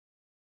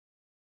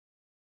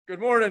Good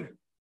morning.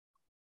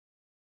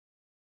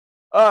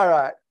 All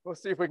right,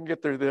 let's see if we can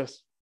get through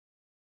this.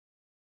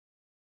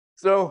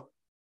 So,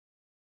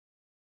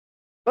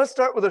 let's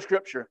start with a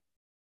scripture.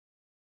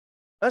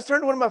 Let's turn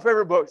to one of my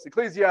favorite books,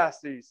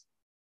 Ecclesiastes.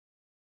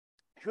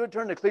 If you would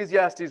turn to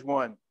Ecclesiastes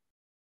 1.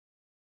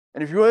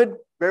 And if you would,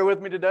 bear with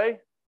me today.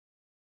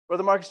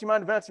 Brother Marcus, do you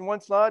mind advancing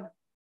one slide?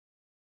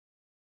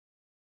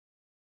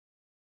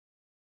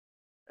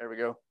 There we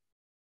go.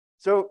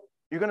 So,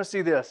 you're going to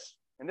see this.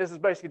 And this is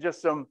basically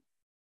just some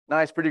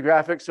nice, pretty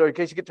graphics. So in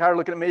case you get tired of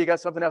looking at me, you got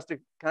something else to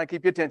kind of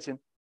keep your attention.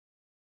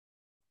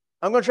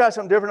 I'm going to try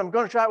something different. I'm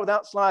going to try it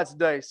without slides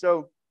today.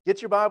 So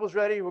get your Bibles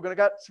ready. We're going to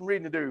got some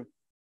reading to do.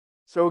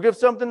 So give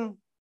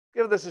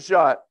this a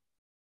shot.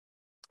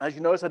 As you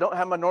notice, I don't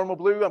have my normal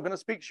blue. I'm going to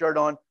speak shirt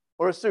on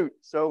or a suit.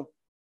 So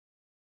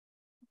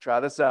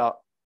try this out.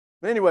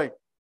 But anyway,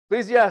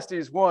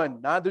 Ecclesiastes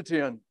 1, 9 through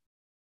 10.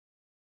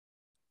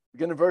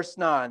 Begin in verse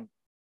 9.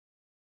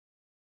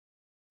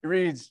 It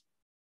reads,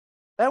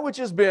 "That which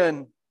has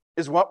been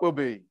is what will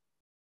be.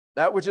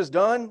 That which is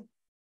done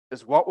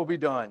is what will be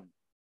done.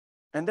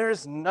 And there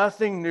is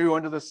nothing new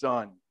under the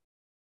sun.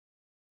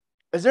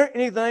 Is there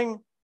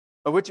anything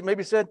of which it may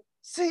be said,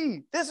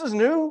 see, this is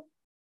new?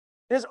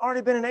 It has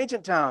already been in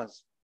ancient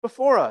times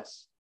before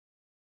us.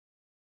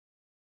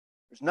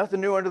 There's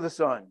nothing new under the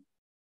sun.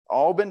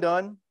 All been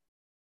done."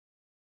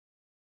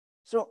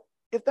 So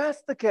if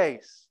that's the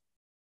case,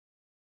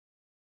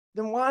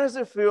 then why does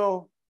it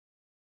feel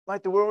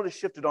like the world has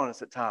shifted on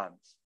us at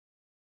times?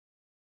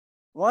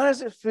 Why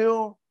does it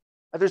feel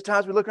like there's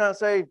times we look around and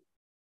say,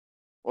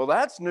 well,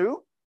 that's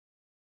new.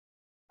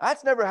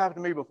 That's never happened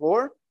to me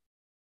before.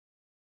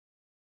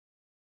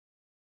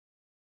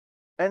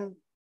 And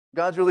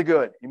God's really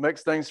good. He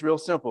makes things real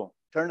simple.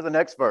 Turn to the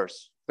next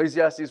verse,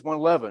 Ecclesiastes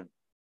 1:11.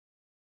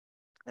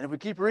 And if we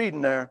keep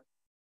reading there,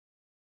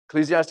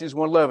 Ecclesiastes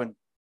 1:11,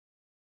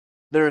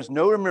 "There is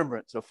no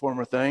remembrance of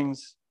former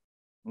things,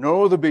 nor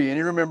will there be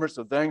any remembrance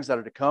of things that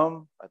are to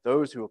come by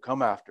those who will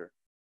come after."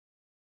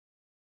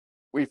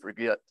 We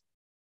forget.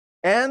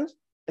 And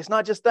it's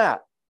not just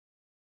that.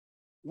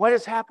 What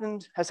has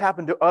happened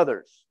to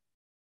others,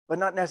 but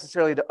not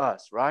necessarily to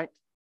us, right?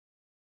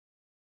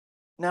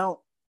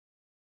 Now,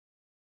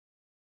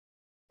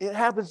 it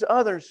happens to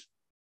others.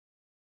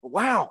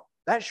 Wow,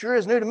 that sure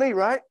is new to me,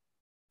 right?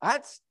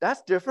 That's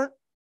different.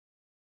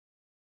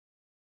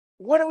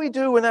 What do we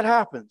do when that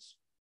happens?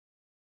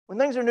 When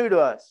things are new to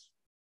us?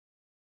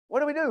 What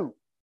do we do?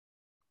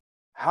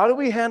 How do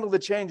we handle the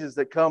changes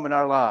that come in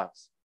our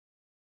lives?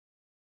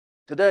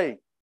 Today,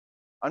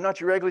 I'm not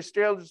your regular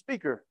scheduled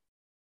speaker.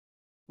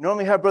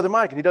 Normally have Brother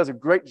Mike, and he does a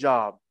great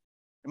job.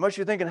 And most of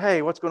you are thinking,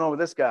 hey, what's going on with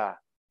this guy?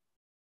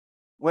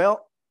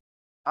 Well,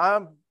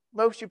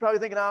 most of you probably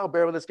thinking, I'll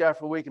bear with this guy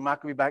for a week, and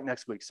Mike will be back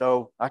next week,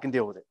 so I can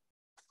deal with it.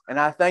 And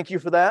I thank you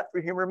for that,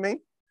 for humoring me.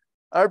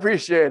 I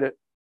appreciate it.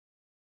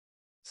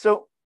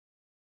 So,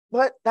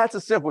 but that's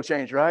a simple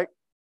change, right?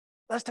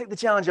 Let's take the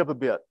challenge up a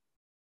bit.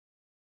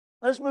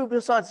 Let's move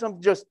aside to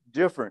something just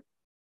different.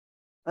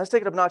 Let's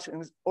take it up a notch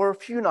or a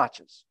few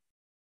notches.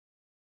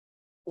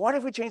 What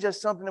if we change that to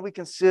something that we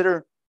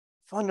consider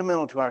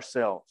fundamental to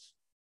ourselves?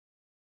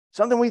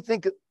 Something we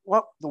think,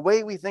 the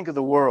way we think of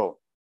the world.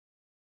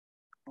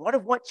 What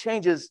if what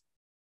changes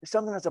is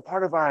something that's a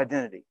part of our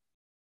identity,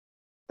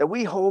 that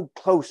we hold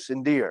close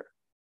and dear?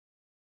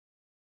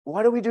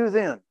 What do we do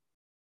then?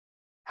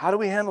 How do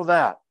we handle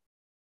that?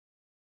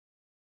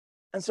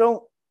 And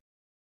so,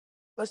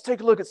 let's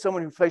take a look at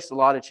someone who faced a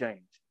lot of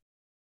change.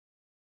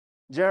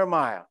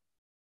 Jeremiah.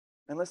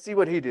 And let's see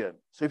what he did.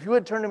 So if you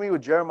would turn to me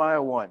with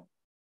Jeremiah 1.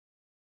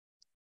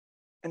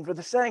 And for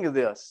the saying of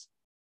this,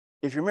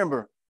 if you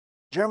remember,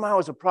 Jeremiah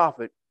was a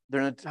prophet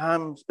during the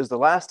times, is the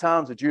last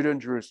times of Judah and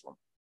Jerusalem.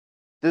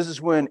 This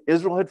is when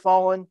Israel had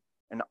fallen,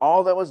 and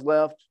all that was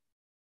left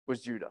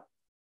was Judah.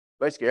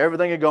 Basically,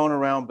 everything had gone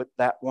around but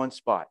that one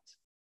spot.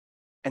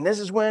 And this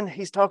is when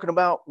he's talking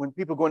about when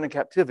people go into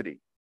captivity.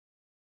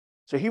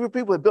 So Hebrew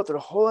people had built their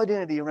whole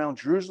identity around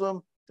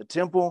Jerusalem, the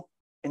temple,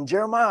 and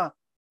Jeremiah.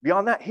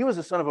 Beyond that, he was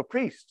the son of a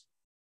priest.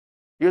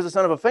 He was the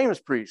son of a famous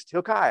priest,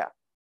 Hilkiah.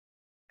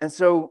 And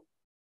so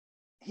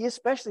he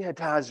especially had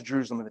ties to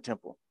Jerusalem and the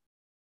temple.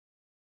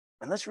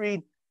 And let's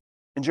read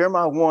in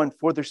Jeremiah 1,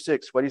 4 through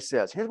 6, what he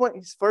says. Here's what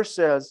he first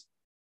says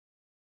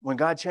when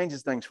God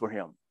changes things for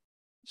him.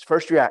 His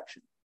first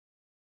reaction.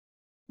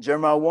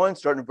 Jeremiah 1,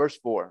 starting in verse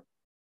 4.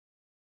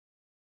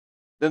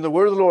 "Then the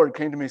word of the Lord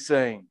came to me,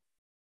 saying,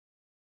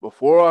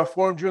 before I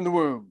formed you in the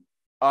womb,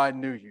 I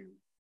knew you.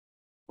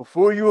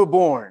 Before you were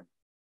born,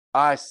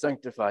 I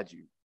sanctified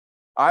you.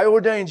 I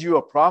ordained you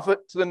a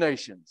prophet to the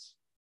nations.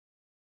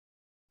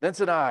 Then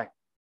said I,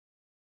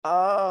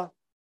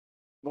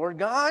 Lord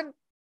God,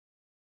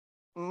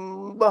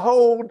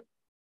 behold,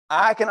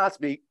 I cannot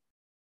speak,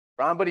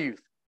 for I'm but a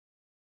youth."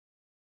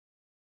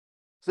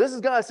 So this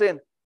is God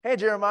saying, hey,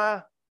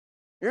 Jeremiah,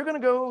 you're going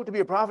to go to be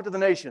a prophet to the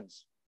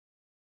nations.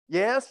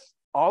 Yes,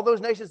 all those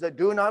nations that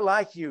do not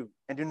like you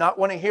and do not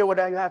want to hear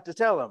what I have to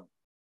tell them.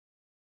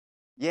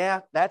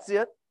 Yeah, that's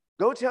it.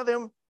 Go tell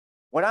them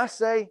what I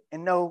say,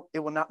 and no, it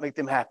will not make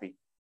them happy.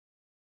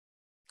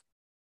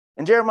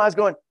 And Jeremiah's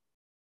going,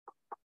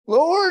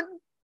 Lord,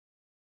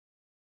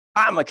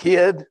 I'm a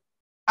kid.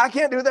 I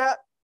can't do that.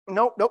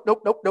 Nope, nope,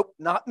 nope, nope, nope.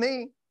 Not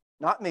me.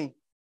 Not me.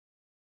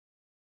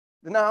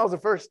 Denial's the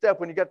first step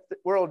when you get the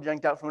world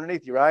yanked out from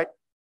underneath you, right?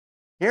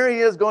 Here he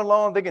is going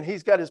along thinking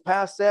he's got his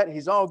past set.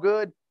 He's all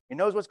good. He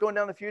knows what's going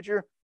down in the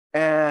future.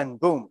 And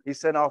boom, he's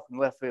sent off in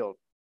left field,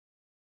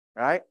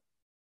 right?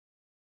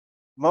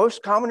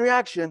 Most common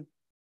reaction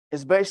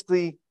is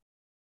basically,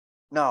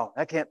 no,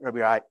 that can't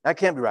be right. That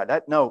can't be right.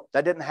 That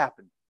didn't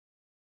happen.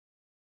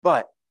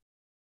 But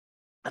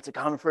that's a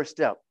common first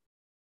step.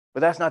 But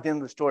that's not the end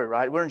of the story,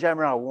 right? We're in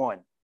Jeremiah 1.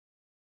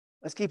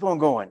 Let's keep on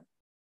going.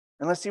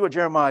 And let's see what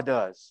Jeremiah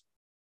does.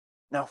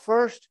 Now,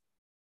 first,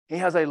 he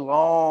has a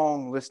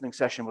long listening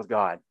session with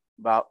God,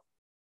 about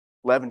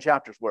 11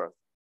 chapters worth.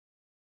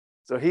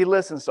 So he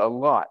listens a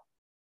lot.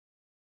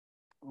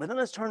 But then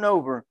let's turn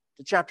over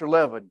to chapter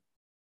 11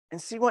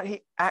 and see what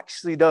he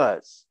actually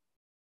does.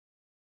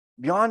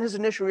 Beyond his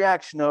initial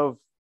reaction of,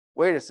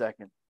 wait a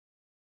second,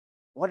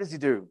 what does he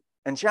do?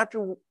 In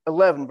chapter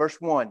 11, verse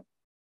 1,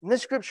 in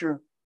this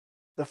scripture,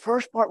 the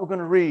first part we're going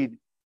to read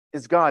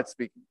is God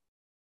speaking.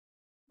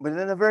 But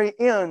then at the very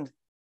end,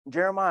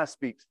 Jeremiah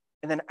speaks.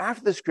 And then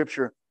after the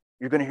scripture,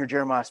 you're going to hear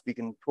Jeremiah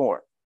speaking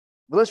more.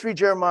 But let's read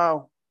Jeremiah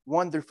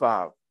 1 through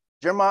 5.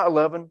 Jeremiah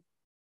 11,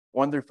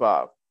 1 through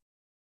 5.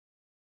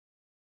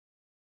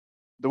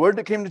 The word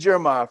that came to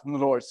Jeremiah from the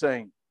Lord,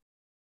 saying,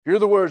 hear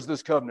the words of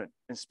this covenant,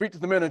 and speak to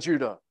the men of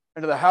Judah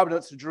and to the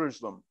inhabitants of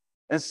Jerusalem,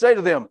 and say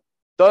to them,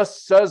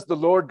 thus says the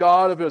Lord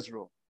God of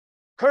Israel,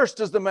 cursed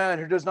is the man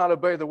who does not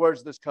obey the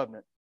words of this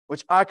covenant,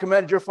 which I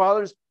commanded your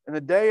fathers in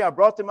the day I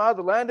brought them out of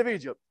the land of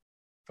Egypt,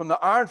 from the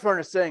iron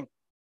furnace, saying,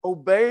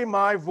 obey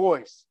my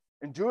voice,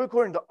 and do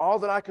according to all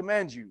that I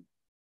command you.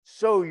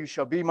 So you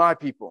shall be my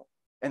people,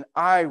 and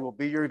I will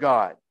be your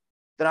God,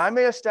 that I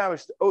may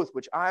establish the oath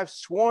which I have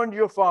sworn to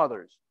your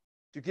fathers,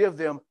 to give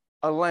them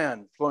a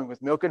land flowing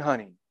with milk and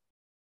honey,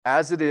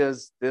 as it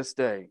is this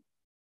day.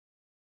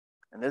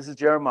 And this is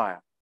Jeremiah.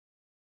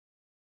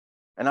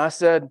 And I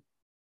said,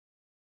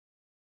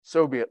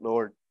 so be it,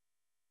 Lord.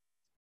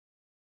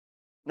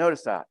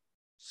 Notice that.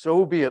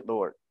 So be it,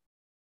 Lord.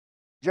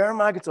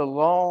 Jeremiah gets a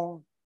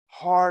long,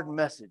 hard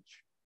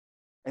message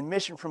and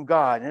mission from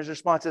God. And his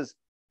response is,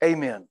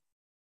 amen.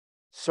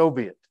 So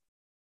be it.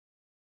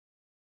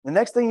 The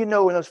next thing you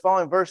know in those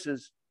following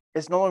verses,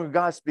 it's no longer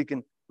God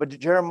speaking, but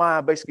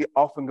Jeremiah basically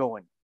off and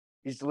going.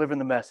 He's delivering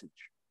the message.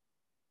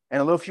 And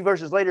a little few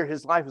verses later,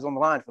 his life is on the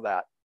line for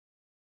that.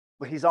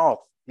 But he's off.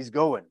 He's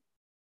going.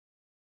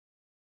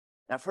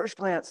 Now, at first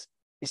glance,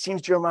 it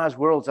seems Jeremiah's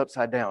world's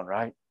upside down,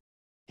 right?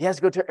 He has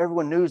to go tell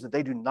everyone news that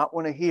they do not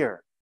want to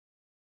hear.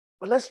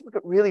 But let's look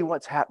at really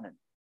what's happening.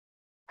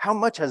 How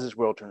much has his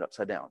world turned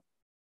upside down?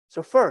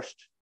 So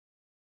first,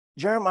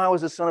 Jeremiah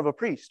was the son of a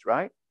priest,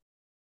 right?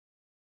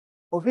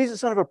 Well, if he's the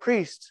son of a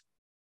priest,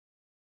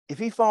 if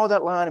he followed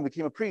that line and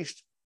became a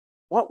priest,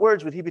 what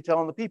words would he be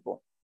telling the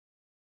people?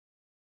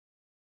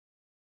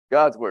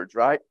 God's words,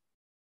 right?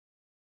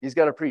 He's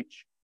got to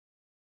preach.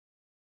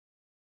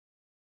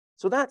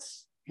 So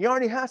he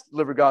already has to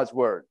deliver God's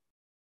word,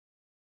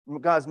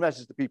 God's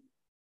message to people.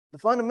 The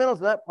fundamentals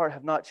of that part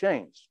have not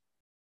changed.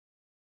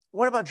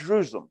 What about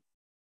Jerusalem,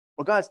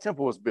 where God's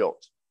temple was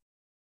built?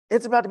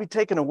 It's about to be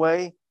taken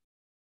away.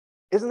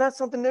 Isn't that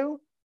something new?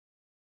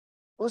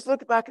 Well, let's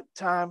look back at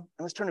time and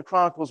let's turn to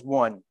Chronicles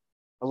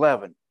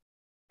 1:11,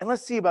 and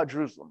let's see about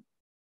Jerusalem.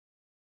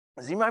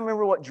 Does anybody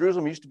remember what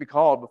Jerusalem used to be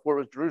called before it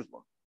was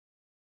Jerusalem?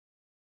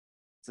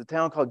 It's a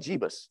town called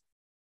Jebus.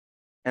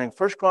 And in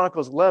 1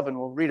 Chronicles 11,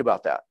 we'll read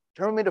about that.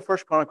 Turn with me to 1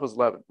 Chronicles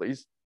 11,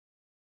 please.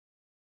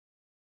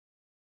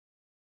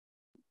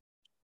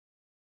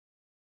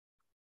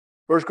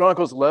 1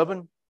 Chronicles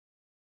 11,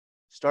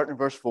 starting in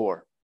verse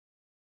 4.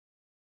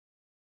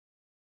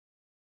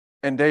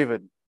 And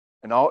David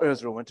and all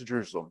Israel went to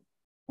Jerusalem,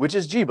 which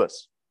is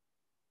Jebus,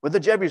 where the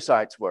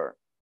Jebusites were,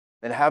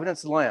 the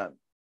inhabitants of the land.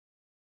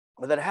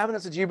 But the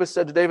inhabitants of Jebus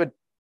said to David,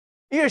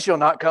 you shall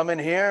not come in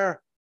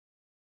here.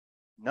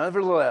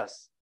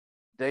 Nevertheless,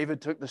 David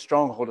took the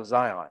stronghold of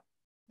Zion,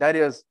 that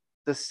is,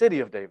 the city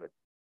of David.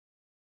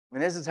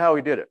 And this is how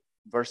he did it.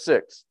 Verse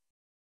 6.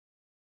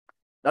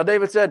 Now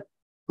David said,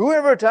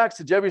 whoever attacks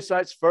the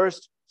Jebusites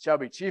first shall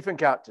be chief and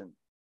captain.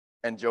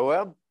 And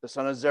Joab, the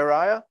son of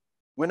Zeruiah,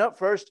 went up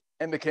first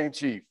and became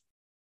chief.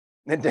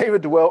 And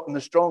David dwelt in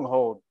the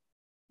stronghold.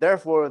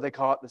 Therefore, they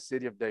call it the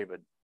city of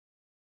David.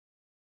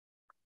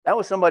 That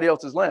was somebody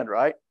else's land,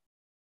 right?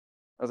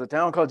 There was a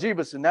town called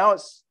Jebus, and now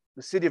it's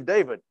the city of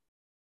David,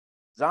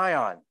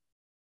 Zion.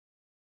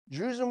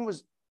 Jerusalem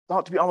was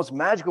thought to be almost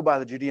magical by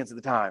the Judeans at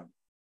the time.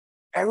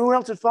 Everyone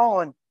else had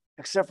fallen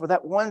except for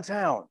that one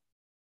town,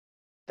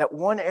 that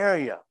one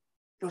area.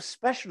 It was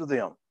special to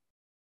them.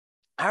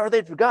 However,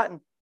 they'd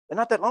forgotten that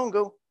not that long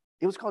ago,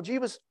 it was called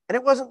Jebus, and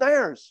it wasn't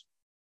theirs.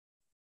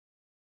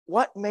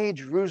 What made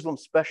Jerusalem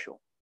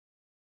special?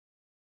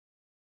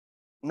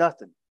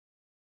 Nothing.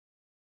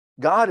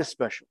 God is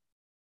special.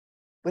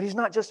 But he's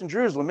not just in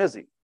Jerusalem, is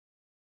he?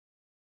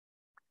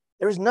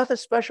 There is nothing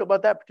special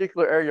about that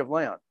particular area of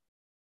land.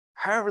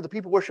 However, the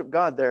people worship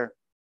God there,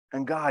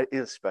 and God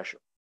is special.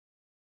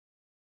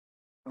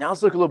 Now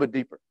let's look a little bit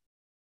deeper.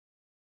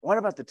 What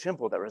about the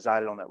temple that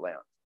resided on that land?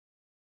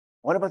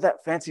 What about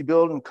that fancy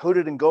building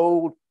coated in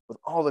gold with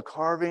all the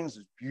carvings?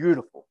 It's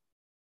beautiful.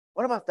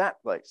 What about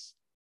that place?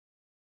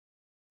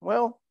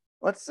 Well,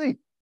 let's see.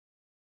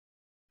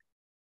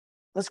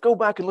 Let's go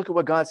back and look at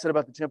what God said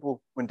about the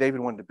temple when David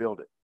wanted to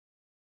build it.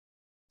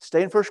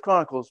 Stay in 1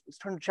 Chronicles. Let's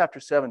turn to chapter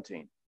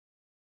 17.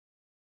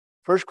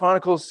 1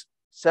 Chronicles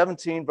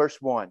 17, verse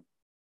 1.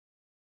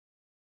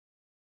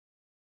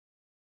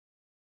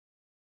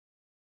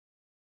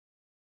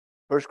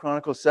 First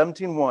Chronicles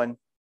 17:1,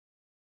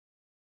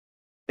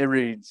 it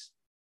reads,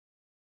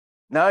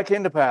 Now it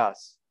came to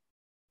pass,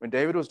 when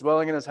David was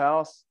dwelling in his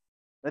house,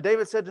 that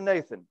David said to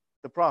Nathan,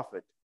 the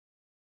prophet,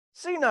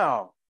 See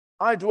now,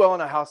 I dwell in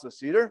a house of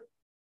cedar,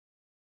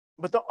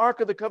 but the ark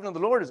of the covenant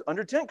of the Lord is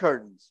under tent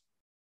curtains.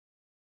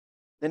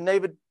 Then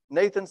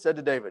Nathan said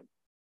to David,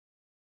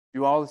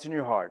 Do all that's in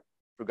your heart,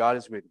 for God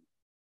is with you.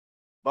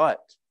 But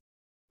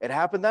it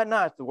happened that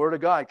night, the word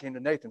of God came to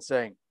Nathan,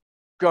 saying,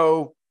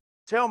 Go,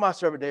 tell my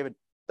servant David,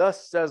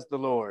 Thus says the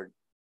Lord,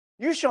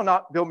 You shall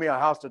not build me a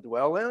house to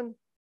dwell in,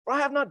 for I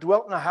have not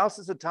dwelt in a house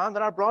since the time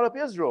that I brought up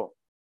Israel,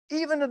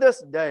 even to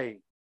this day.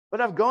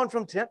 But I've gone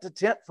from tent to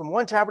tent, from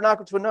one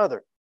tabernacle to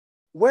another.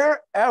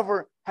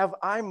 Wherever have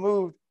I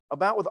moved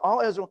about with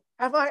all Israel?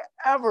 Have I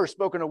ever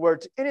spoken a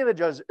word to any of the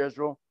judges of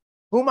Israel,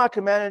 whom I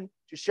commanded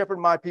to shepherd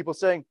my people,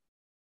 saying,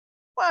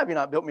 Why have you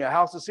not built me a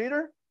house of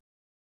cedar?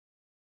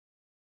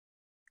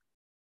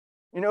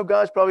 You know,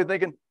 God's probably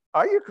thinking,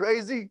 Are you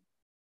crazy?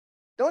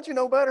 Don't you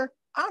know better?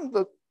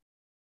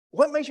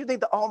 What makes you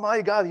think the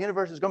Almighty God of the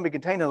universe is going to be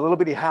contained in a little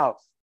bitty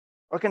house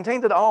or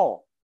contained at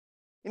all?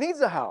 He needs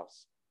a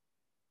house.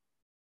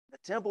 The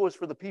temple was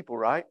for the people,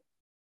 right?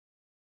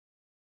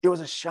 It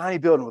was a shiny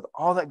building with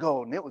all that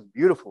gold, and it was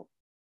beautiful.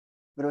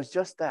 But it was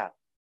just that.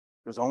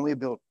 It was only a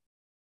building.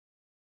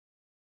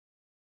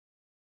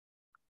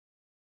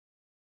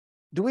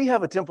 Do we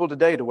have a temple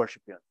today to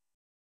worship in?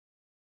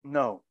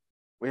 No.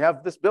 We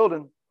have this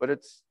building, but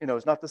it's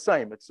not the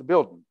same. It's a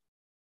building.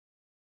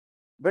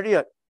 Better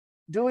yet,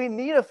 do we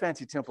need a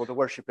fancy temple to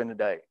worship in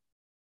today?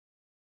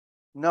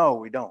 No,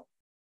 we don't.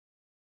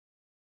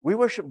 We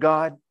worship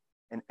God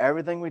in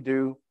everything we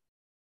do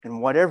and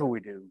whatever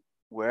we do,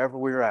 wherever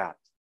we're at.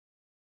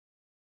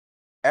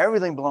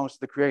 Everything belongs to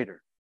the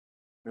Creator.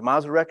 We might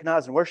as well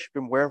recognize and worship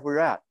Him wherever we're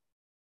at.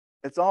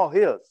 It's all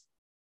His.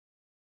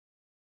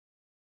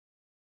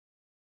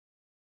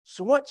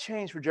 So what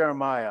changed for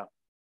Jeremiah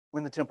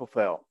when the temple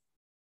fell?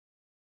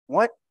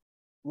 What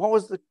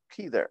was the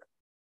key there?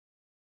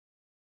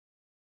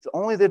 It's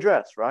only the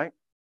address, right?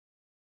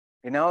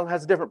 He now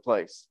has a different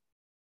place.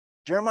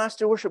 Jeremiah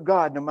still worshiped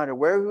God no matter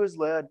where he was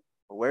led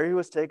or where he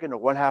was taken or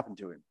what happened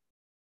to him.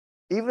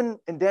 Even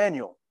in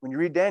Daniel, when you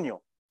read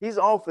Daniel, he's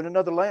off in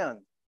another land,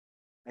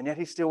 and yet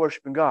he's still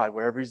worshiping God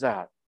wherever he's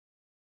at.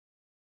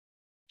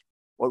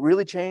 What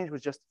really changed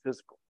was just the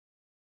physical.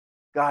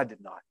 God did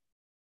not.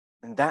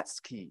 And that's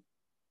key.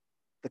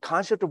 The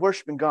concept of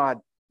worshiping God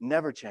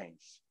never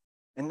changed.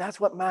 And that's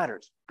what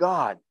matters,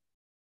 God.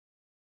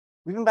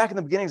 We've been back in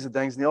the beginnings of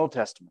things in the Old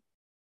Testament.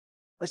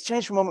 Let's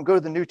change for a moment, go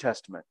to the New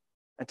Testament,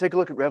 and take a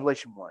look at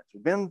Revelation 1. So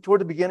we've been toward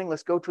the beginning,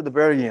 let's go to the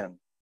very end.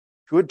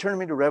 If you would turn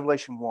me to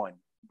Revelation 1,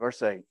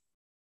 verse 8.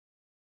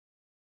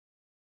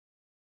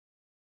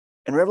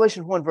 In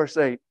Revelation 1, verse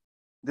 8,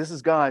 this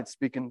is God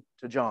speaking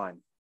to John.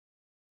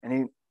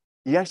 And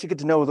you actually get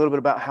to know a little bit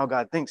about how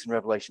God thinks in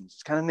Revelations.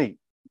 It's kind of neat.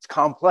 It's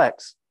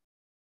complex.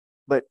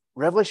 But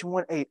Revelation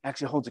 1:8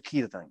 actually holds a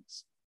key to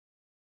things.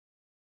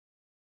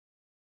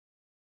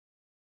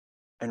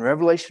 In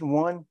Revelation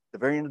 1, the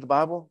very end of the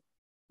Bible,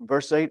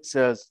 verse 8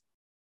 says,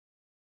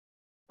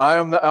 I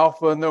am the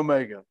Alpha and the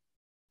Omega,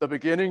 the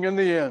beginning and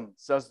the end,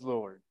 says the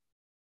Lord,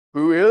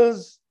 who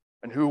is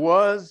and who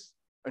was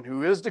and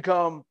who is to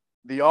come,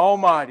 the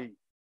Almighty.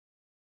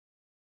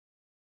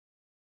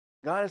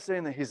 God is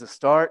saying that He's the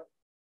start,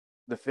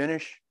 the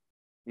finish.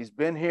 He's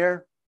been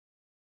here,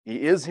 He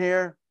is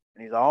here,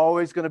 and He's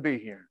always going to be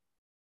here.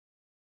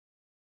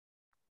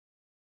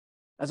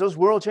 As those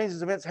world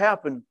changes events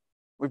happen,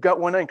 we've got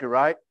one anchor,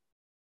 right?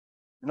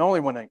 And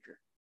only one anchor.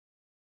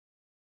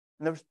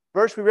 And the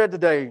verse we read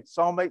today,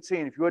 Psalm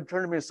 18, if you would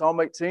turn to me to Psalm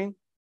 18,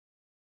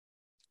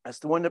 that's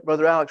the one that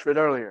Brother Alex read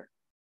earlier.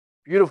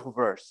 Beautiful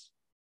verse.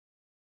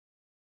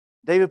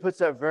 David puts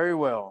that very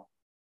well.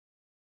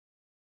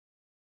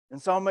 In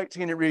Psalm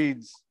 18 it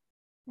reads,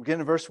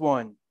 beginning in verse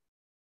 1,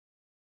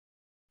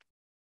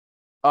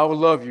 I will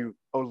love you,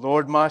 O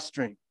Lord, my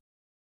strength.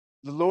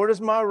 The Lord is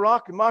my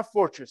rock and my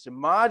fortress and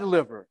my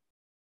deliverer,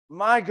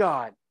 my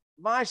God,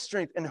 my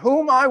strength, in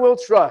whom I will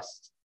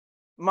trust,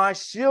 my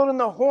shield and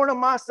the horn of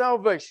my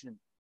salvation,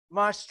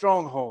 my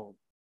stronghold.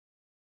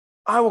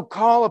 I will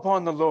call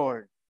upon the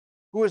Lord,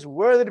 who is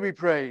worthy to be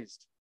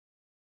praised.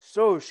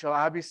 So shall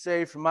I be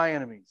saved from my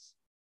enemies.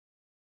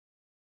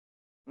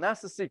 And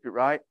that's the secret,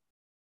 right?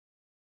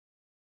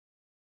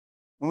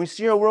 When we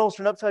see our world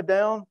turn upside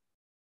down,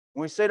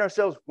 when we say to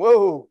ourselves,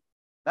 whoa,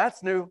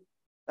 that's new,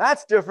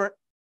 that's different,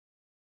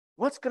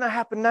 What's going to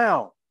happen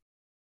now?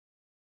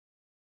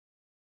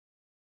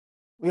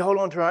 We hold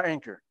on to our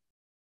anchor,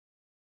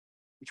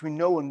 which we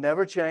know will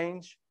never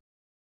change,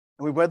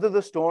 and we weather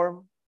the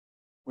storm,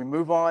 we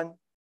move on, and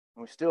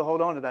we still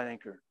hold on to that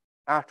anchor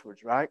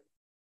afterwards, right?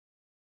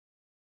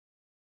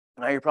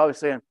 Now you're probably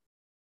saying,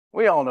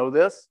 we all know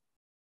this.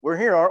 We're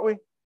here, aren't we?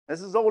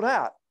 This is old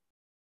hat.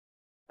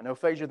 I know,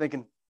 Faye, you're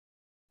thinking,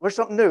 where's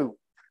something new?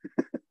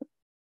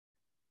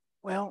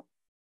 Well,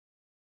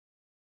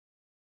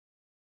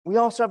 we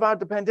all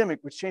survived the pandemic,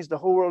 which changed the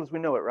whole world as we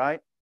know it, right?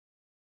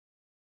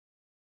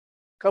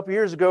 A couple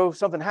years ago,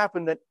 something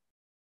happened that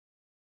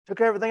took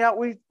everything out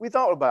we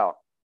thought about.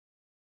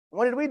 And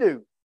what did we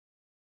do?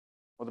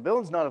 Well, the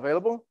building's not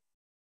available.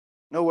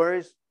 No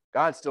worries.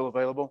 God's still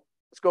available.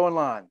 Let's go in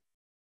line.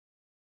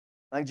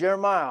 Like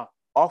Jeremiah,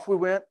 off we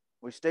went.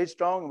 We stayed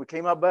strong and we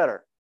came out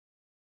better.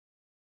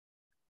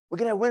 We're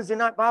going to have Wednesday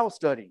night Bible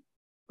study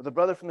with a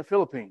brother from the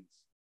Philippines.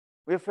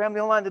 We have family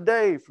online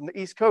today from the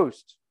East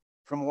Coast,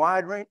 from a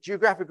wide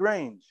geographic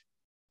range.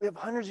 We have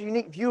hundreds of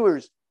unique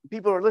viewers.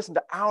 People are listening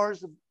to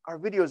hours of our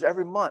videos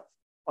every month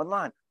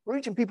online. We're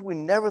reaching people we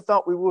never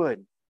thought we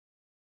would.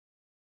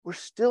 We're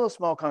still a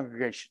small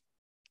congregation.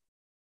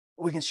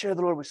 We can share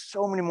the Lord with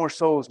so many more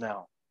souls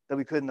now than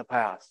we could in the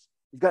past.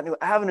 We've got new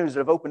avenues that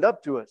have opened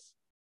up to us.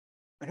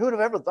 And who would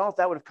have ever thought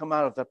that would have come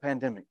out of the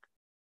pandemic?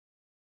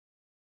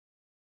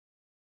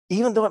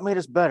 Even though it made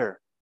us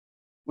better,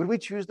 would we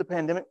choose the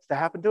pandemic to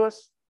happen to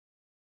us?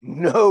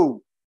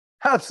 No,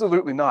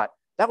 absolutely not.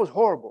 That was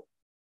horrible.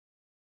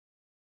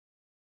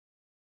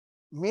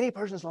 Many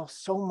persons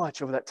lost so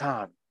much over that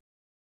time.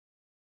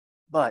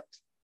 But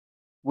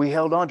we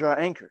held on to our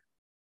anchor.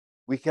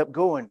 We kept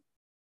going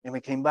and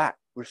we came back.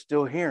 We're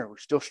still here. We're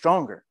still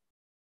stronger.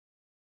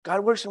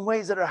 God works in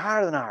ways that are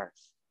higher than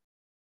ours.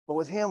 But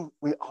with him,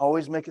 we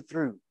always make it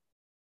through.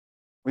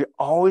 We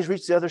always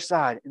reach the other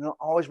side, and it'll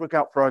always work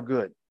out for our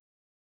good.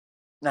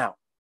 Now,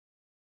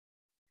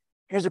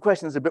 here's a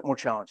question that's a bit more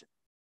challenging.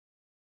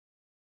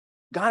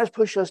 God has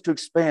pushed us to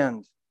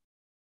expand,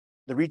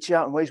 to reach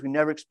out in ways we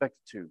never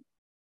expected to.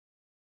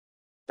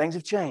 Things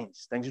have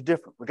changed. Things are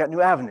different. We've got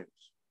new avenues.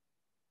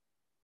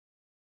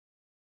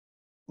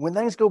 When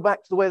things go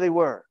back to the way they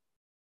were,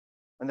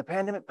 when the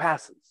pandemic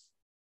passes,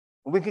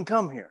 when we can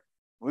come here,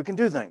 when we can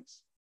do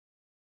things,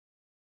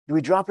 do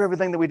we drop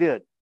everything that we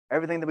did,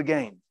 everything that we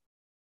gained?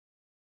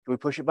 Do we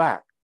push it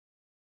back?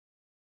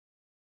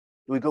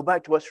 Do we go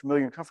back to what's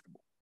familiar and comfortable?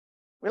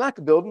 We like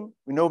the building.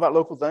 We know about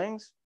local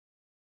things.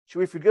 Should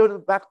we forget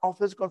back all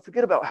physical and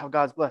forget about how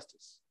God's blessed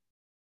us?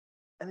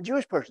 And the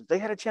Jewish persons, they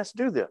had a chance to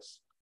do this.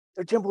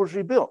 Their temple was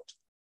rebuilt,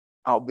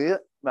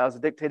 albeit by a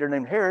dictator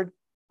named Herod,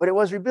 but it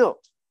was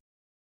rebuilt.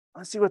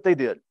 Let's see what they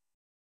did.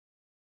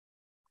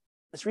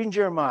 Let's read in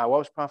Jeremiah what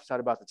was prophesied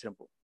about the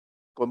temple.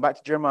 Going back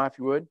to Jeremiah, if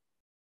you would.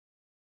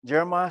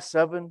 Jeremiah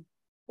 7,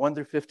 1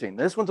 through 15.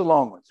 This one's a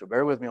long one, so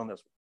bear with me on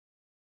this one.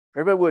 If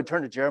everybody would,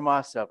 turn to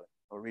Jeremiah 7.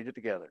 We'll read it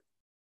together.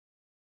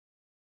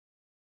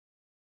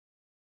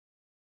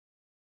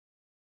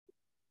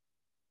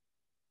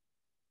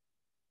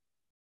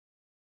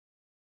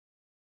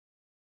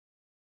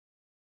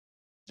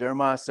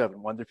 Jeremiah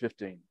 7, 1 through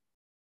 15.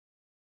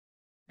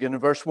 Begin in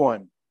verse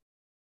 1.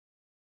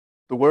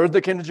 The word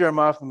that came to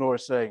Jeremiah from the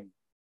Lord, saying,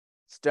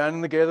 stand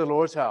in the gate of the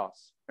Lord's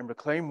house and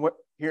proclaim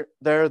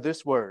there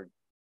this word,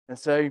 and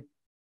say,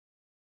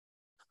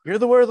 hear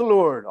the word of the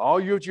Lord, all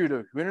you of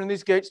Judah, who enter in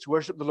these gates to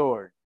worship the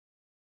Lord.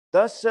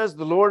 Thus says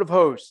the Lord of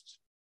hosts,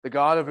 the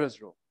God of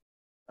Israel,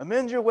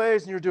 amend your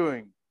ways and your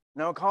doing,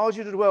 and I will cause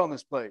you to dwell in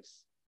this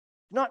place.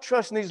 Do not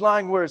trust in these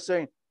lying words,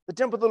 saying, the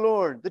temple of the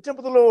Lord, the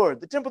temple of the Lord,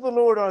 the temple of the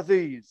Lord are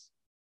these.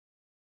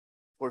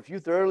 For if you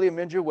thoroughly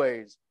amend your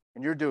ways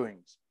and your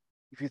doings,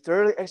 if you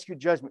thoroughly execute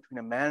judgment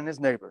between a man and his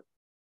neighbor,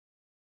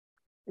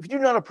 if you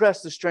do not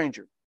oppress the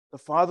stranger, the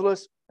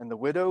fatherless, and the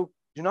widow,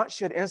 do not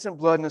shed innocent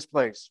blood in this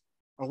place,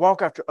 or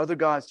walk after other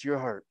gods to your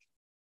hurt,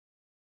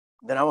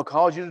 then I will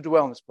cause you to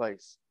dwell in this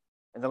place,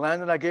 in the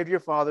land that I gave to your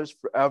fathers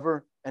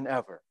forever and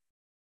ever.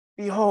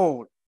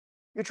 Behold,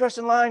 you trust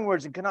in lying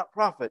words and cannot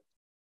profit.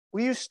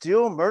 Will you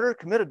steal, murder,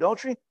 commit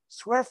adultery,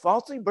 swear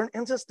falsely, burn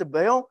incense to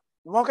Baal,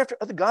 and walk after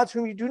other gods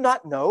whom you do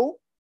not know?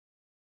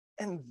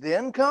 And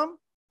then come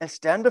and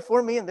stand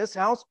before me in this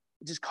house,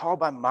 which is called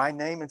by my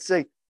name, and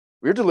say,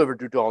 we're delivered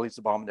due to all these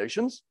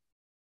abominations.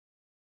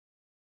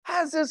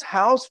 Has this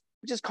house,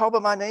 which is called by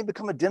my name,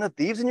 become a den of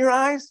thieves in your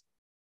eyes?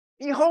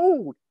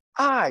 Behold,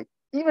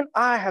 even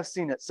I have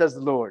seen it, says the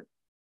Lord.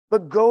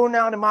 But go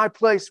now to my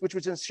place, which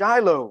was in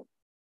Shiloh,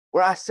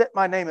 where I set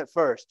my name at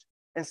first,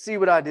 and see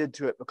what I did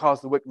to it because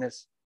of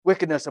the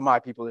wickedness of my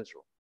people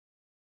Israel.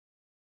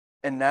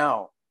 And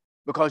now,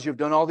 because you have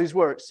done all these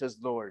works, says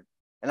the Lord,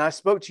 and I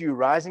spoke to you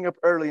rising up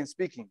early and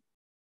speaking,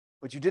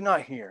 but you did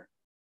not hear.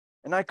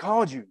 And I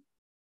called you,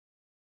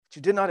 but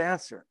you did not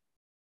answer.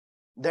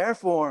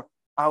 Therefore,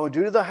 I will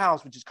do to the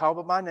house which is called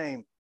by my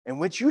name, in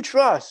which you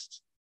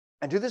trust,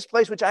 and to this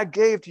place which I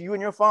gave to you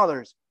and your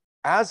fathers,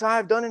 as I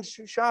have done in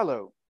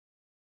Shiloh.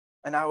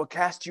 And I will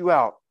cast you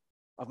out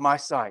of my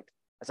sight,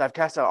 as I've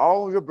cast out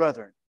all your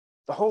brethren,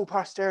 the whole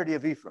posterity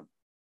of Ephraim.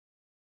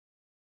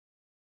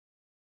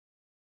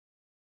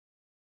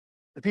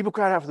 The people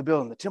cried out for the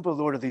building, the temple of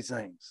the Lord of these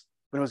things.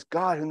 But it was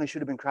God whom they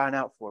should have been crying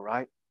out for,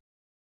 right?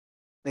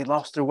 They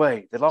lost their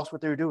way. They lost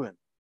what they were doing.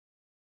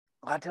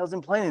 God tells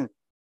them plainly,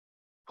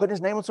 putting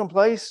his name on some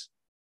place,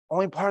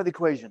 only part of the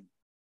equation.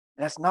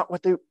 And that's not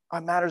what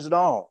matters at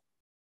all.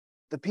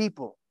 The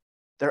people,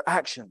 their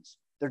actions,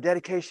 their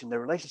dedication, their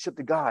relationship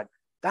to God,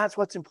 that's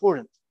what's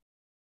important,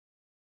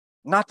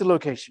 not the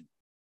location.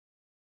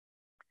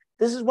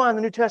 This is why in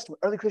the New Testament,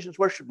 early Christians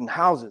worshiped in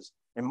houses,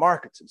 in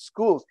markets, in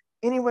schools,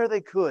 anywhere they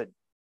could,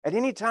 at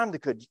any time they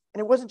could. And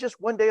it wasn't just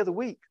one day of the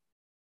week.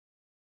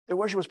 Their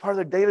worship was part of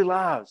their daily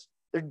lives,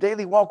 their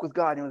daily walk with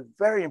God, and it was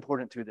very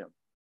important to them.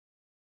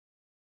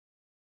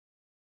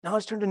 Now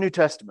let's turn to the New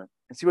Testament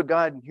and see what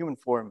God in human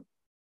form,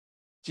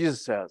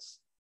 Jesus says.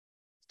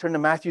 Let's turn to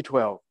Matthew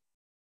 12.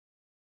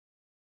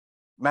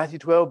 Matthew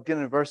 12,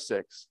 beginning in verse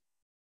 6.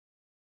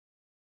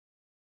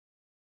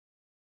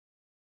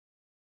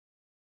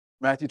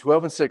 Matthew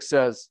 12 and 6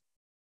 says,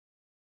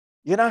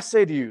 "Yet I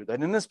say to you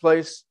that in this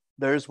place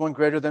there is one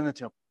greater than the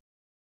temple.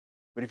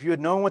 But if you had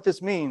known what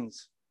this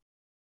means,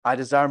 I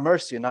desire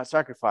mercy and not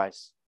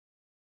sacrifice,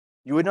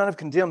 you would not have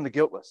condemned the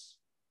guiltless.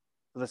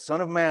 For the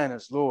Son of Man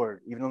is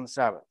Lord, even on the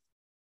Sabbath."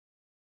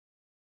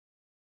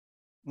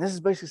 And this is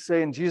basically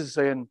saying, Jesus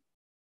saying,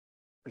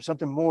 there's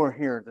something more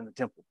here than the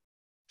temple,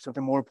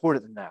 something more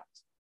important than that.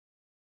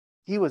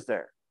 He was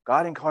there,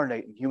 God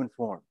incarnate in human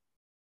form.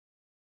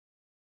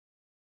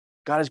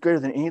 God is greater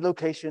than any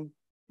location,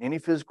 any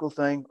physical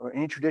thing, or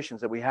any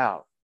traditions that we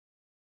have.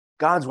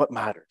 God's what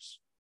matters.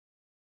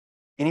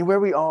 Anywhere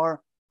we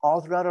are,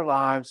 all throughout our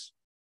lives,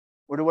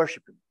 we're to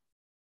worship him.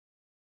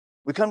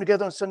 We come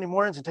together on Sunday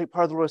mornings and take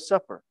part of the Lord's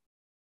Supper.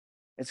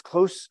 As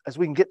close as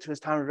we can get to his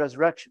time of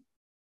resurrection.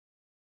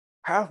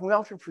 However, we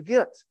often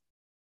forget.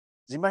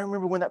 Does anybody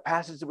remember when that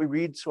passage that we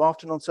read so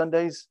often on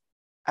Sundays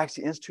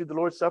actually instituted the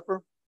Lord's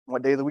Supper?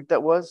 What day of the week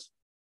that was?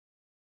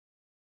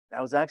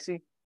 That was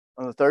actually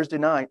on the Thursday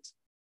night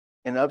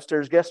in the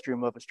upstairs guest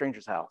room of a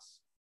stranger's house.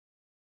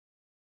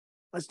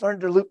 Let's turn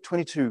to Luke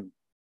 22,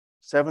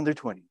 7 through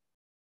 20.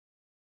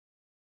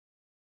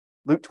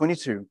 Luke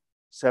 22,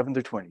 7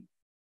 through 20.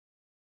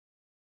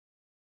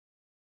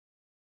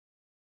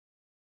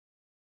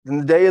 "Then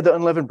the day of the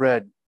unleavened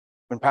bread,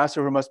 when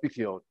Passover must be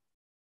killed,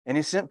 and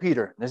he sent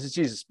Peter," this is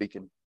Jesus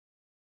speaking,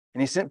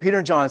 "and he sent Peter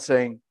and John,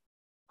 saying,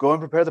 'Go and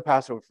prepare the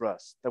Passover for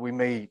us, that we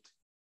may eat.'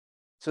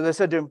 So they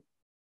said to him,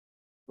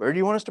 'Where do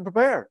you want us to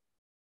prepare?'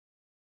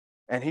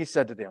 And he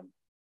said to them,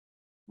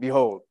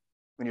 'Behold,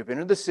 when you have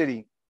entered the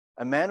city,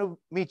 a man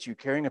will meet you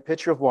carrying a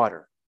pitcher of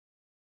water.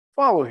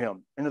 Follow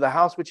him into the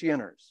house which he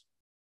enters.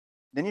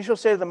 Then you shall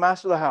say to the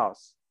master of the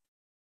house,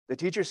 the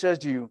teacher says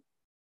to you,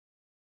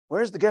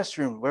 where is the guest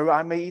room where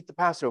I may eat the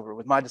Passover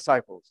with my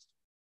disciples?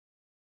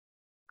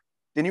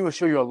 Then he will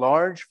show you a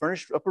large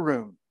furnished upper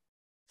room.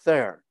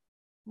 There,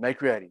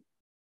 make ready.'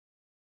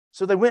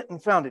 So they went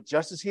and found it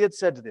just as he had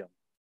said to them,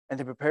 and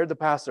they prepared the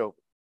Passover.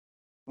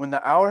 When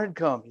the hour had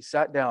come, he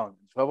sat down,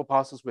 and 12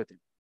 apostles with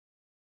him.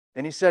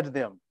 Then he said to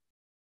them,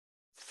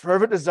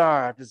 'Fervent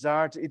desire, I've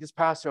desired to eat this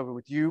Passover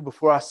with you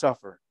before I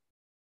suffer.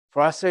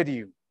 For I say to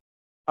you,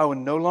 I will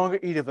no longer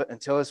eat of it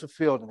until it is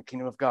fulfilled in the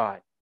kingdom of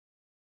God.'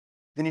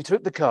 Then he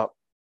took the cup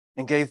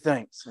and gave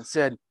thanks and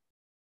said,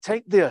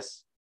 'Take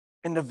this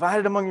and divide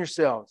it among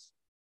yourselves.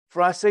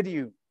 For I say to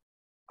you,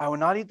 I will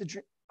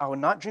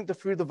not drink the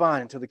fruit of the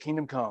vine until the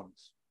kingdom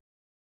comes.'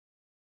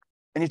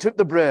 And he took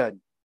the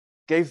bread,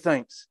 gave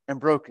thanks, and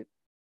broke it,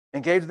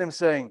 and gave to them,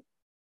 saying,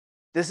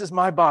 'This is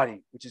my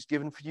body, which is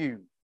given for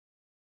you.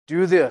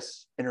 Do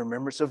this in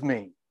remembrance of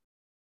me.'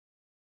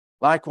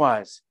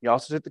 Likewise, he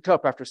also took the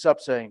cup after supper,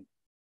 saying,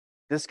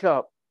 'This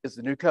cup is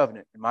the new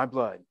covenant in my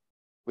blood,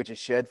 which is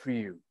shed for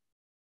you.'"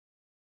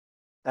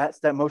 That's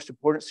that most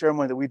important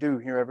ceremony that we do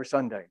here every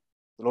Sunday,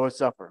 the Lord's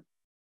Supper.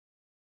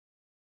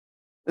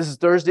 This is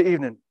Thursday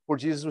evening before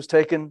Jesus was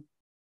taken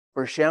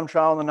for a sham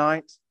trial in the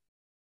night,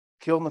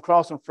 killed on the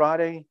cross on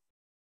Friday,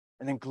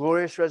 and then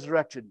glorious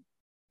resurrection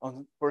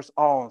for us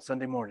all on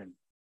Sunday morning.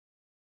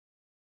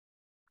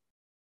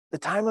 The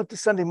time up to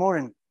Sunday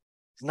morning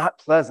is not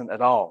pleasant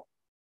at all.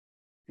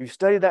 If you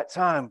study that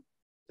time,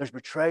 there's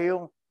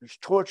betrayal, there's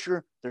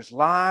torture, there's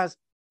lies,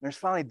 and there's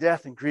finally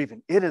death and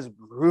grieving. It is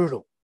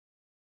brutal.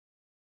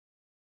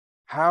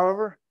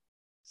 However,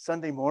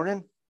 Sunday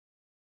morning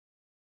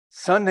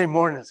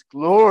is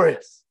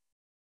glorious.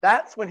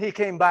 That's when he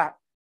came back.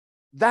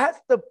 That's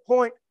the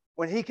point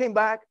when he came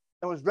back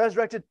and was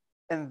resurrected,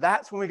 and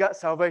that's when we got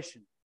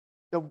salvation.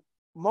 The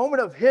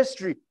moment of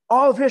history,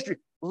 all of history,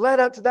 led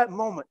up to that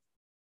moment.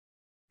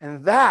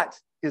 And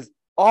that is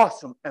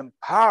awesome and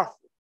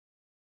powerful.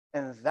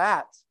 And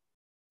that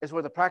is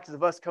where the practice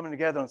of us coming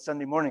together on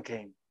Sunday morning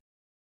came.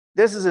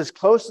 This is as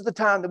close to the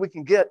time that we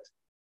can get to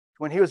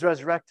when he was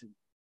resurrected.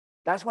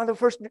 That's why the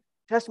first New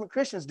Testament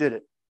Christians did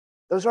it.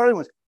 Those early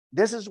ones.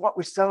 This is what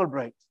we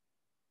celebrate.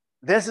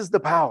 This is the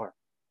power.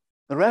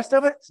 The rest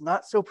of it's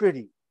not so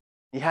pretty.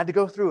 He had to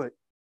go through it.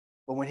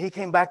 But when he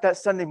came back that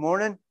Sunday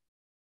morning,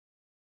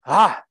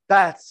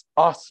 that's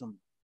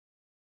awesome.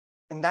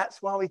 And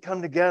that's why we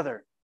come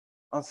together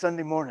on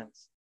Sunday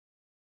mornings.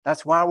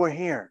 That's why we're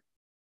here.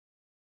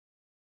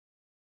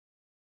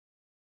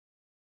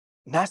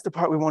 And that's the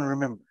part we want to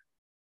remember.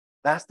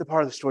 That's the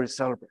part of the story to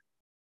celebrate.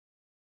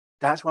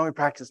 That's why we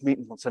practice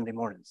meetings on Sunday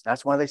mornings.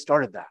 That's why they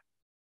started that.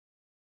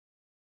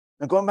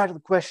 Now, going back to the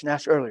question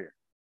asked earlier,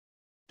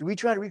 do we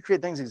try to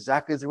recreate things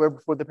exactly as they were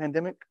before the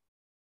pandemic?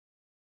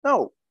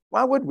 No.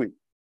 Why would we?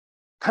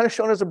 Kind of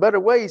showing us a better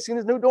way. He's seen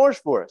his new doors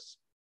for us.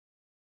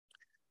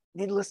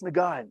 We need to listen to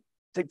God.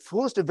 Take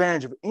fullest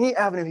advantage of any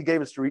avenue he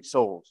gave us to reach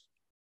souls.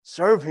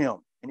 Serve him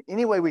in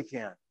any way we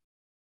can.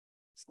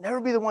 Let's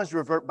never be the ones to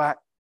revert back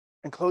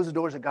and close the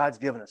doors that God's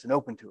given us and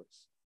open to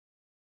us.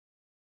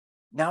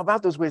 Now,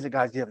 about those ways that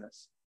God's given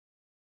us.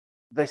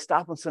 They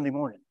stop on Sunday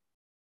morning.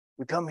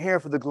 We come here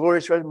for the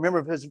glorious remember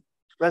of his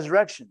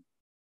resurrection.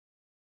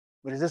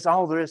 But is this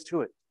all there is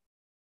to it?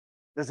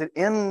 Does it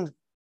end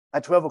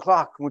at 12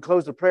 o'clock when we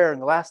close the prayer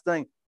and the last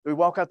thing, we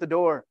walk out the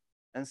door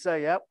and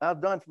say, yep,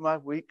 I'm done for my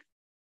week?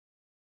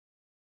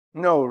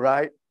 No,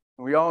 right?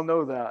 We all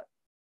know that.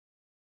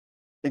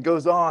 It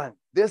goes on.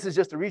 This is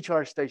just a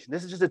recharge station.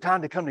 This is just a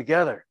time to come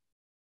together.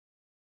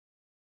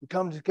 We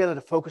come together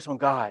to focus on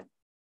God.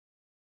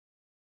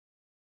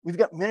 We've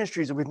got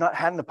ministries that we've not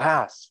had in the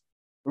past.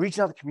 We're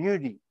reaching out to the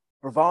community.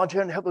 We're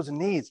volunteering to help those in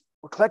need.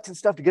 We're collecting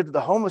stuff to give to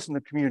the homeless in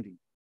the community.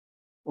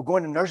 We're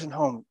going to nursing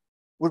homes.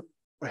 We're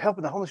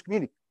helping the homeless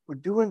community. We're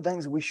doing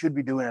things that we should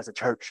be doing as a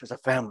church, as a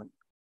family.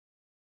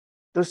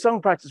 Those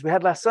song practices we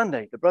had last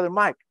Sunday, the brother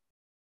Mike,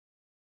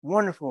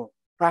 wonderful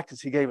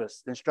practice he gave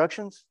us. The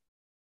instructions,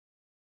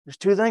 there's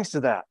two things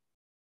to that.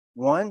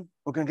 One,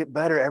 we're going to get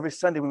better every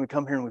Sunday when we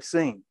come here and we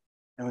sing,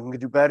 and we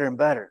can do better and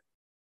better.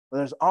 But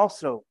there's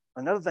also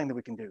another thing that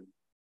we can do.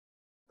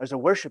 There's a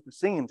worship of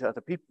singing to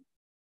other people,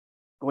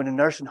 going to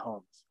nursing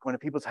homes, going to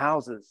people's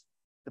houses,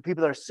 the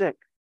people that are sick.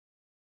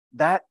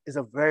 That is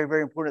a very,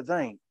 very important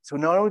thing. So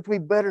not only can we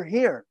be better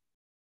here,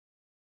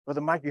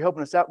 Brother Mike, you're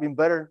helping us out being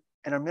better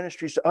in our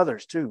ministries to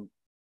others too.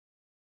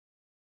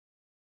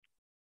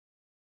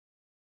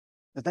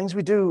 The things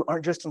we do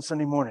aren't just on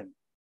Sunday morning.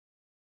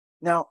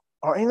 Now,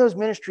 are any of those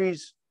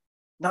ministries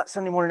not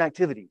Sunday morning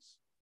activities?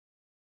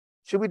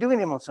 Should we do any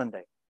of them on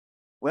Sunday?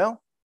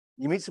 Well,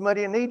 you meet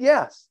somebody in need,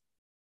 yes.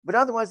 But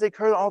otherwise, they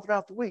occur all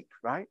throughout the week,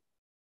 right?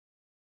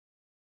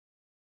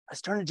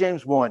 Let's turn to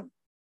James 1.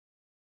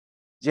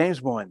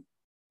 James 1,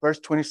 verse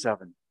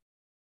 27.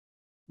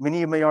 Many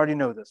of you may already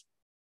know this.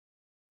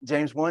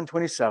 James 1,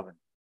 27.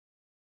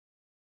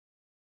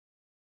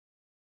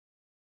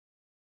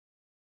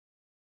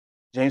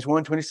 James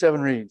 1,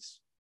 27 reads,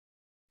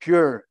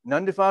 pure and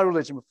undefiled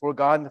religion before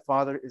God and the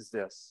Father is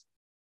this,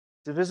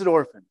 to visit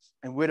orphans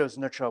and widows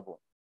in their trouble,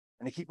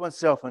 and to keep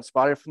oneself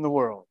unspotted from the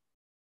world.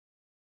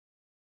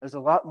 There's a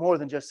lot more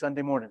than just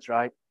Sunday mornings,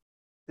 right?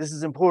 This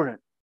is important.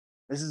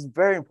 This is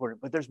very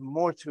important, but there's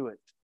more to it.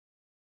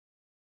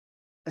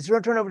 Let's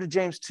turn over to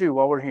James 2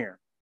 while we're here.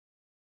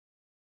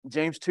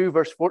 James 2,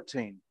 verse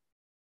 14. And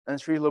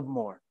let's read a little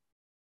more.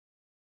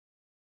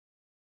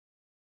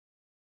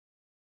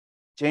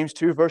 James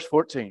 2, verse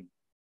 14.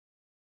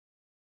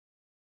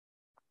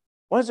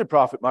 What does it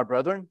profit, my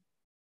brethren,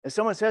 if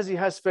someone says he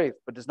has faith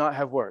but does not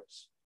have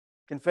works?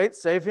 Can faith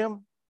save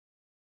him?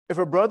 If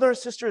a brother or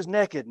sister is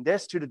naked and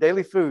destitute of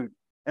daily food,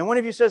 and one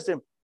of you says to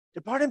him,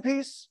 depart in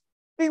peace,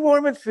 be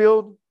warm and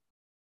filled,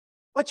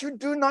 but you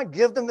do not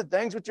give them the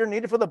things which are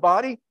needed for the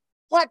body,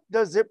 what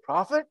does it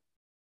profit?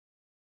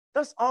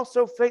 Thus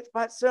also faith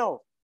by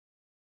itself,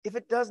 if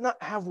it does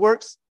not have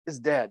works, is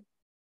dead.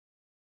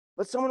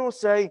 But someone will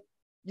say,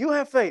 you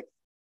have faith,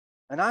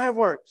 and I have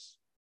works.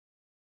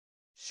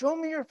 Show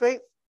me your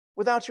faith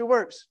without your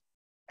works,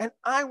 and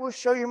I will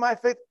show you my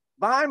faith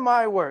by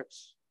my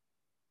works.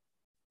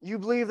 You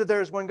believe that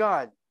there is one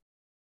God.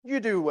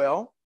 You do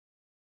well.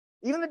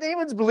 Even the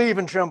demons believe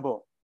and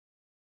tremble.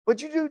 But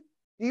do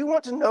you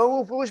want to know,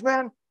 O foolish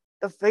man,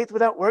 if faith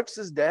without works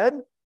is dead?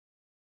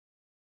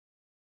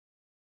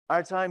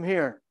 Our time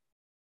here,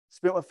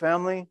 spent with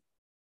family,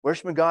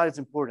 worshiping God is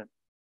important.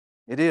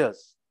 It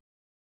is.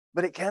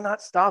 But it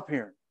cannot stop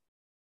here.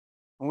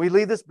 When we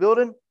leave this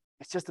building,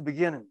 it's just the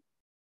beginning.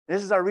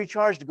 This is our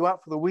recharge to go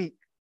out for the week.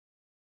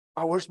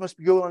 Our worship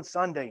must go on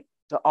Sunday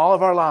to all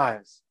of our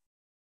lives.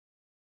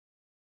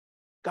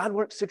 God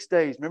worked 6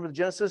 days. Remember the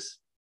Genesis?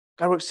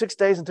 God worked 6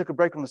 days and took a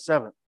break on the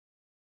seventh.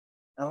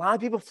 And a lot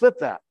of people flip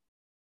that.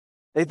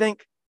 They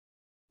think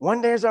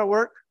one day is our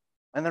work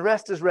and the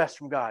rest is rest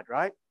from God,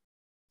 right?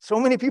 So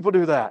many people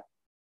do that.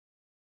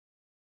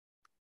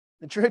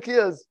 The trick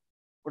is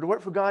we're to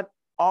work for God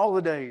all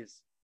the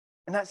days.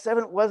 And that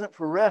seventh wasn't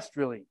for rest,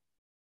 really.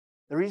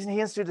 The reason he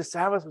instituted the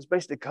Sabbath was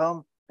basically to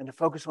come and to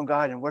focus on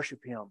God and worship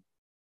him.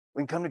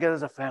 We can come together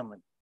as a family.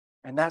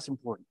 And that's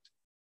important.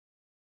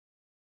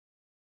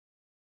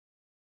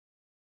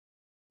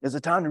 There's a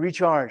time to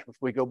recharge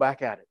before we go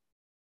back at it.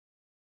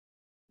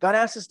 God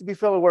asks us to be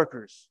fellow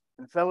workers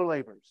and fellow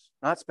laborers,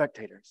 not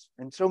spectators.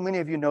 And so many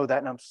of you know that,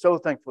 and I'm so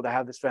thankful to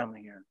have this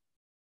family here.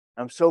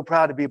 I'm so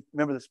proud to be a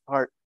member of this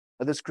part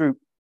of this group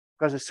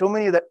because there's so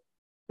many that,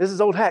 this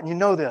is old hat, and you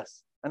know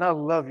this, and I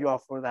love you all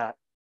for that.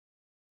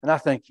 And I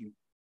thank you.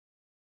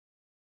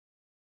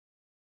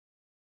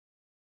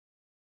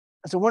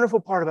 It's a wonderful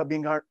part about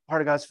being part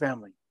of God's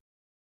family.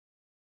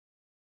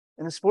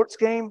 In the sports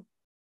game,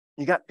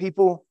 you got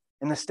people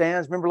in the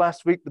stands. Remember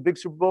last week, the big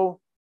Super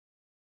Bowl?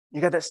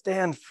 You got that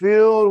stand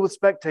filled with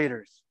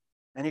spectators,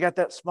 and you got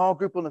that small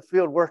group on the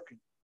field working.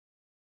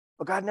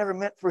 But God never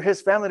meant for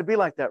his family to be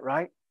like that,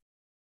 right?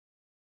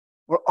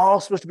 We're all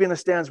supposed to be in the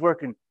stands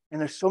working,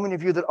 and there's so many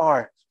of you that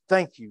are.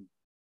 Thank you.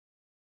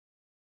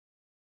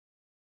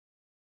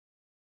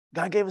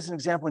 God gave us an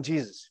example in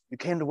Jesus. He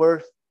came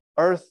to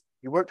earth,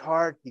 he worked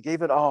hard, he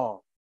gave it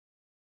all.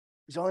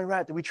 It's only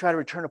right that we try to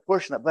return a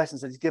portion of that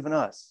blessings that he's given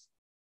us.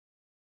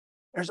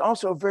 There's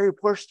also a very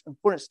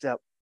important step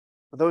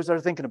for those that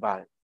are thinking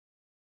about it.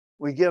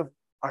 We give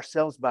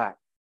ourselves back.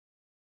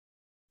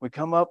 We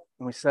come up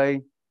and we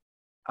say,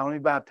 I want to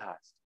be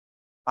baptized.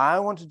 I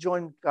want to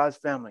join God's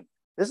family.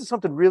 This is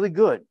something really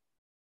good.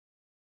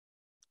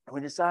 And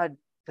we decide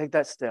to take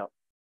that step.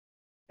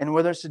 And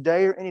whether it's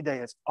today or any day,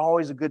 it's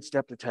always a good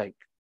step to take.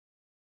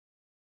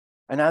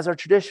 And as our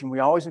tradition, we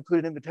always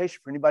include an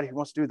invitation for anybody who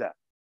wants to do that.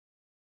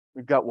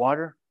 We've got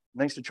water.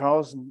 Thanks to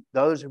Charles and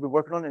the others who've been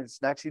working on it,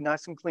 it's actually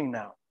nice and clean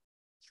now.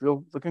 It's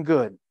looking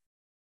good.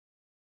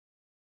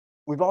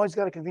 We've always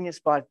got a convenient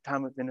spot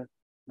time within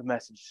the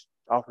message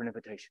to offer an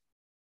invitation.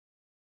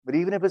 But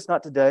even if it's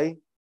not today,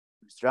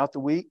 it's throughout the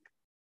week,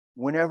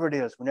 whenever it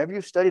is, whenever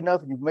you've studied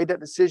enough and you've made that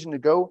decision to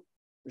go,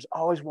 there's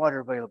always water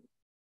available.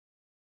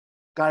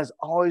 God is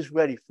always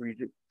ready for you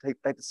to take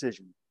that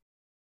decision.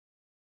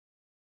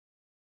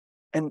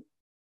 And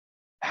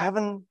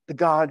having the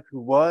God who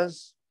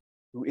was,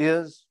 who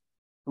is,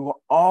 who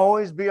will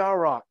always be our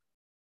rock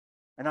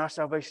and our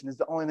salvation is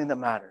the only thing that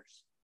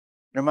matters.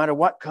 No matter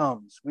what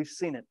comes, we've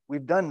seen it.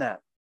 We've done that.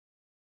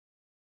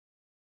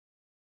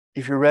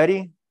 If you're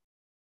ready,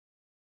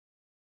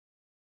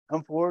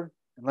 come forward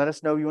and let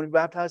us know you want to be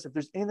baptized. If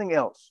there's anything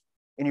else,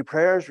 any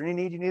prayers or any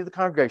need you need of the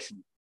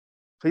congregation,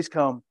 please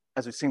come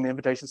as we sing the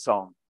invitation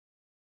song.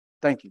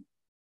 Thank you.